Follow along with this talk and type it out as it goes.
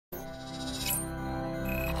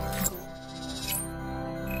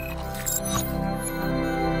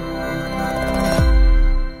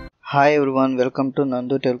Hi everyone, welcome to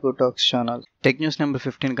నందు Telugu talks channel. Tech news number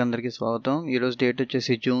 15కి అందరికీ స్వాగతం. ఈరోజు డేట్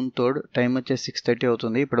వచ్చేసి June 3, టైం వచ్చేసి 6:30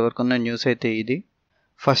 అవుతుంది. ఇప్పటి వరకు ఉన్న న్యూస్ అయితే ఇది.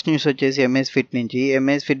 ఫస్ట్ న్యూస్ వచ్చేసి ఎంఐస్ ఫిట్ నుంచి.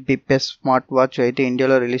 ఎంఐస్ ఫిట్ బిగ్గెస్ట్ స్మార్ట్ వాచ్ అయితే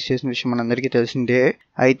ఇండియాలో రిలీజ్ చేసిన విషయం మనందరికీ తెలిసిందే.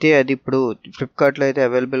 అయితే అది ఇప్పుడు ఫ్లిప్కార్ట్లో అయితే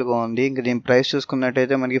అవైలబుల్గా ఉంది. ఇంకా దీని ప్రైస్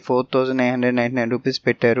చూసుకున్నట్టయితే మనకి 4,999 రూపీస్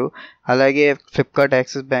పెట్టారు. అలాగే Flipkart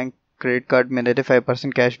axis bank credit card మీద అయితే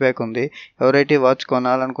 5% క్యాష్ బ్యాక్ ఉంది. ఎవరైతే వాచ్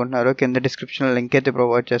కొనాలనుకుంటున్నారో కింద డిస్క్రిప్షన్లో లింక్ అయితే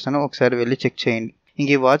ప్రొవైడ్ చేస్తాను, ఒకసారి వెళ్ళి చెక్ చేయండి. ఇంక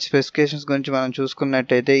ఈ వాచ్ స్పెసిఫికేషన్స్ గురించి మనం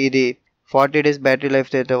చూసుకున్నట్టయితే ఇది 40 days బ్యాటరీ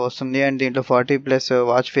లైఫ్ అయితే వస్తుంది. అండ్ దీంట్లో 40+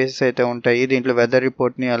 వాచ్ ఫేసెస్ అయితే ఉంటాయి. దీంట్లో వెదర్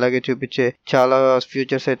రిపోర్ట్ని అలాగే చూపించే చాలా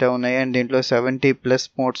ఫీచర్స్ అయితే ఉన్నాయి. అండ్ దీంట్లో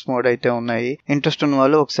 70+ మోడ్ అయితే ఉన్నాయి. ఇంట్రెస్ట్ ఉన్న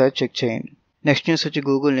వాళ్ళు ఒకసారి చెక్ చేయండి. నెక్స్ట్ న్యూస్ వచ్చి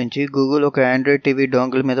గూగుల్ నుంచి. గూగుల్ ఒక ఆండ్రాయిడ్ టీవీ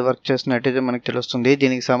డోంగిల్ మీద వర్క్ చేస్తున్నట్టయితే మనకు తెలుస్తుంది.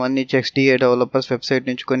 దీనికి సంబంధించి XDA డెవలపర్స్ వెబ్సైట్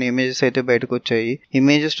నుంచి కొన్ని ఇమేజెస్ అయితే బయటకు వచ్చాయి.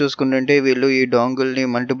 ఇమేజెస్ చూసుకుంటుంటే వీళ్ళు ఈ డోంగిల్ని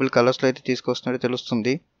మల్టిపుల్ కలర్స్లో అయితే తీసుకొస్తున్నట్టు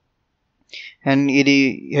తెలుస్తుంది. అండ్ ఇది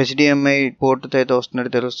HDMI పోర్ట్తో అయితే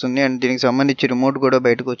వస్తున్నట్టు తెలుస్తుంది. అండ్ దీనికి సంబంధించి రిమోట్ కూడా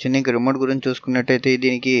బయటకు వచ్చింది. ఇంకా రిమోట్ గురించి చూసుకున్నట్టయితే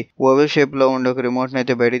దీనికి ఓవెల్ షేప్లో ఉండే ఒక రిమోట్ని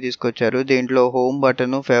అయితే బయటకు తీసుకొచ్చారు. దీంట్లో home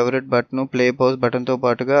button, favourite button, play pause బటన్తో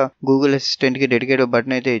పాటుగా గూగుల్ అసిస్టెంట్కి డెడికేటెడ్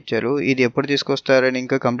బటన్ అయితే ఇచ్చారు. ఇది ఎప్పుడు తీసుకొస్తారని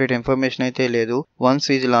ఇంకా కంప్లీట్ ఇన్ఫర్మేషన్ అయితే లేదు. వన్స్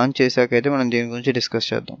ఇది లాంచ్ చేశాక అయితే మనం దీని గురించి డిస్కస్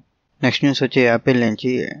చేద్దాం. నెక్స్ట్ న్యూస్ వచ్చి యాపిల్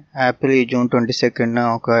నుంచి. యాపిల్ ఈ June 22న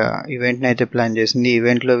ఒక ఈవెంట్ని అయితే ప్లాన్ చేసింది. ఈ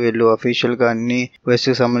ఈవెంట్లో వీళ్ళు అఫీషియల్గా అన్ని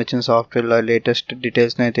OSకి సంబంధించిన సాఫ్ట్వేర్ల లేటెస్ట్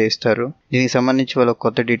డీటెయిల్స్ని అయితే ఇస్తారు. దీనికి సంబంధించి వాళ్ళ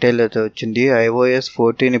కొత్త డీటెయిల్ అయితే వచ్చింది. iOS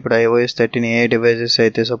 14 ఇప్పుడు iOS 13 ఏ డివైజెస్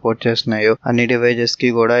అయితే సపోర్ట్ చేస్తున్నాయో అన్ని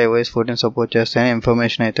డివైజెస్కి కూడా iOS 14 సపోర్ట్ చేస్తాయని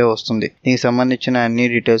ఇన్ఫర్మేషన్ అయితే వస్తుంది. దీనికి సంబంధించిన అన్ని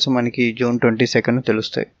డీటెయిల్స్ మనకి June 22న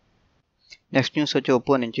తెలుస్తాయి. నెక్స్ట్ న్యూస్ వచ్చి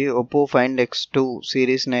ఒప్పో నుంచి. Oppo FindX2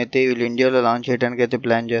 సిరీస్ని అయితే వీళ్ళు ఇండియాలో లాంచ్ చేయడానికి అయితే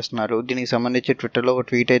ప్లాన్ చేస్తున్నారు. దీనికి సంబంధించి ట్విట్టర్లో ఒక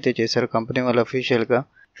ట్వీట్ అయితే చేశారు కంపెనీ వాళ్ళు అఫీషియల్గా.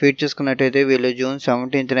 ట్వీట్ చూసుకున్నట్టయితే వీళ్ళు June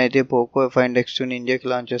 17న అయితే Oppo FindX2ని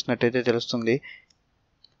ఇండియాకి లాంచ్ చేసినట్టయితే తెలుస్తుంది.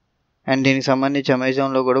 అండ్ దీనికి సంబంధించి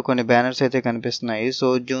అమెజాన్లో కూడా కొన్ని బ్యానర్స్ అయితే కనిపిస్తున్నాయి. సో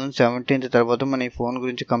June 17th తర్వాత మన ఈ ఫోన్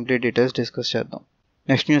గురించి కంప్లీట్ డీటెయిల్స్ డిస్కస్ చేద్దాం.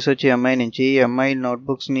 నెక్స్ట్ న్యూస్ వచ్చి ఎంఐ నుంచి. ఎంఐ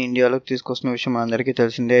నోట్బుక్స్ని ఇండియాలోకి తీసుకొస్తున్న విషయం అందరికీ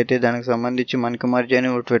తెలిసిందే. అయితే దానికి సంబంధించి మణికుమార్ జైన్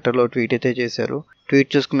ట్విట్టర్లో ట్వీట్ అయితే చేశారు.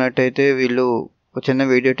 ట్వీట్ చూసుకున్నట్టయితే వీళ్ళు ఒక చిన్న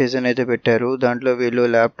వీడియో టీజర్ అయితే పెట్టారు. దాంట్లో వీళ్ళు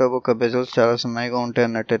ల్యాప్టాప్ ఒక బెజల్స్ చాలా సన్నగా ఉంటాయి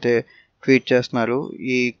అన్నట్టయితే ట్వీట్ చేస్తున్నారు.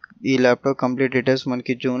 ఈ ల్యాప్టాప్ కంప్లీట్ డీటెయిల్స్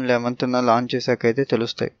మనకి June 11న లాంచ్ చేశాక అయితే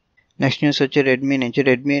తెలుస్తాయి. నెక్స్ట్ న్యూస్ వచ్చి రెడ్మీ నుంచి.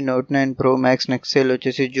 Redmi Note 9 Pro Max next sale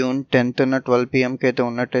వచ్చేసి June 10న 12 PM అయితే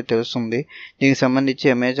ఉన్నట్టు తెలుస్తుంది. దీనికి సంబంధించి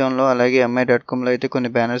అమెజాన్లో అలాగే mi.comలో అయితే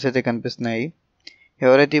కొన్ని బ్యానర్స్ అయితే కనిపిస్తున్నాయి.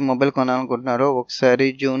 ఎవరైతే ఈ మొబైల్ కొనాలనుకుంటున్నారో ఒకసారి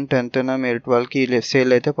June 10న మీరు 12కి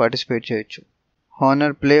సేల్ అయితే పార్టిసిపేట్ చేయొచ్చు.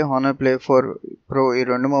 హానర్ ప్లే 4 Pro ఈ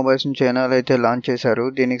రెండు మొబైల్స్ని చైనాలో అయితే లాంచ్ చేశారు.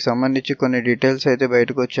 దీనికి సంబంధించి కొన్ని డీటెయిల్స్ అయితే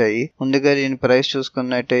బయటకు వచ్చాయి. ముందుగా దీని ప్రైస్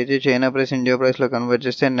చూసుకున్నట్టయితే చైనా ప్రైస్ ఇండియా ప్రైస్లో కన్వర్ట్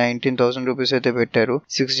చేస్తే 19,000 రూపీస్ అయితే పెట్టారు.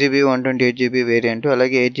 6GB 128GB వేరియంట్,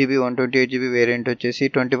 అలాగే 8GB 128GB వేరియంట్ వచ్చేసి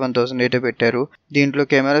 21,000 అయితే పెట్టారు. దీంట్లో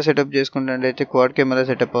కెమెరా సెటప్ చేసుకున్నట్టయితే క్వాడ్ కెమెరా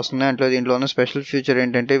సెటప్ వస్తుంది. దీంట్లో ఉన్న స్పెషల్ ఫీచర్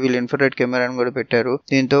ఏంటంటే వీళ్ళు ఇన్ఫ్రారెడ్ కెమెరాని కూడా పెట్టారు.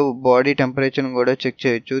 దీంతో బాడీ టెంపరేచర్ని కూడా చెక్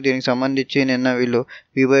చేయొచ్చు. దీనికి సంబంధించి నిన్న వీళ్ళు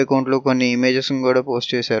వివో అకౌంట్లో కొన్ని ఇమేజెస్ కూడా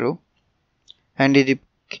పోస్ట్ చేశారు. అండ్ ఇది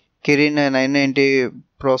Kirin 990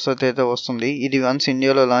 ప్రాసెసర్ అయితే వస్తుంది. ఇది వన్స్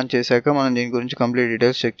ఇండియాలో లాంచ్ చేశాక మనం దీని గురించి కంప్లీట్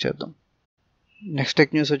డీటెయిల్స్ చెక్ చేద్దాం. నెక్స్ట్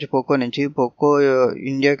టెక్ న్యూస్ వచ్చి పోకో నుంచి. పోకో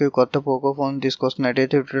ఇండియాకి కొత్త పోకో ఫోన్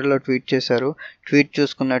తీసుకొస్తున్నట్టయితే ట్విట్టర్లో ట్వీట్ చేశారు. ట్వీట్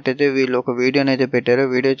చూసుకున్నట్టయితే వీళ్ళు ఒక వీడియోని అయితే పెట్టారు.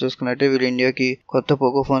 వీడియో చూసుకున్నట్టయితే వీళ్ళు ఇండియాకి కొత్త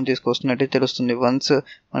పోకో ఫోన్ తీసుకొస్తున్నట్టే తెలుస్తుంది. వన్స్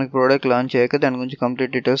మనకి ప్రోడక్ట్ లాంచ్ అయ్యాక దాని గురించి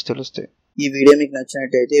కంప్లీట్ డీటెయిల్స్ తెలుస్తాయి. ఈ వీడియో మీకు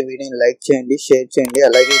నచ్చినట్టయితే వీడియోని లైక్ చేయండి, షేర్ చేయండి,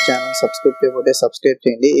 అలాగే ఛానల్ సబ్స్క్రైబ్ చేయకపోతే సబ్స్క్రైబ్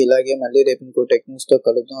చేయండి. ఇలాగే మళ్ళీ రేపు ఇంకో టెక్ న్యూస్తో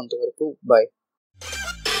కలుద్దాం. అంతవరకు బాయ్.